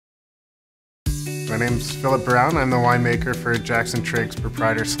My name's Philip Brown. I'm the winemaker for Jackson-Triggs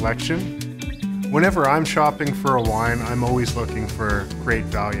Proprietor Selection. Whenever I'm shopping for a wine, I'm always looking for great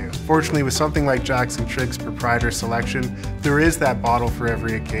value. Fortunately, with something like Jackson-Triggs Proprietor Selection, there is that bottle for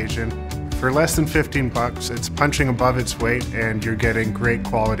every occasion. For less than 15 bucks, it's punching above its weight and you're getting great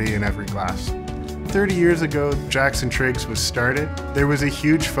quality in every glass. 30 years ago, Jackson-Triggs was started. There was a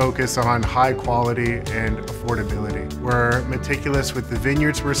huge focus on high quality and affordability. We're meticulous with the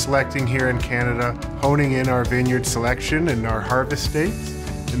vineyards we're selecting here in Canada, honing in our vineyard selection and our harvest dates,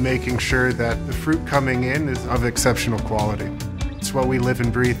 and making sure that the fruit coming in is of exceptional quality. It's what we live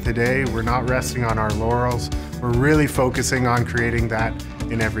and breathe today. We're not resting on our laurels. We're really focusing on creating that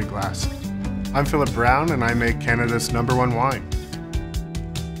in every glass. I'm Philip Brown and I make Canada's #1 wine.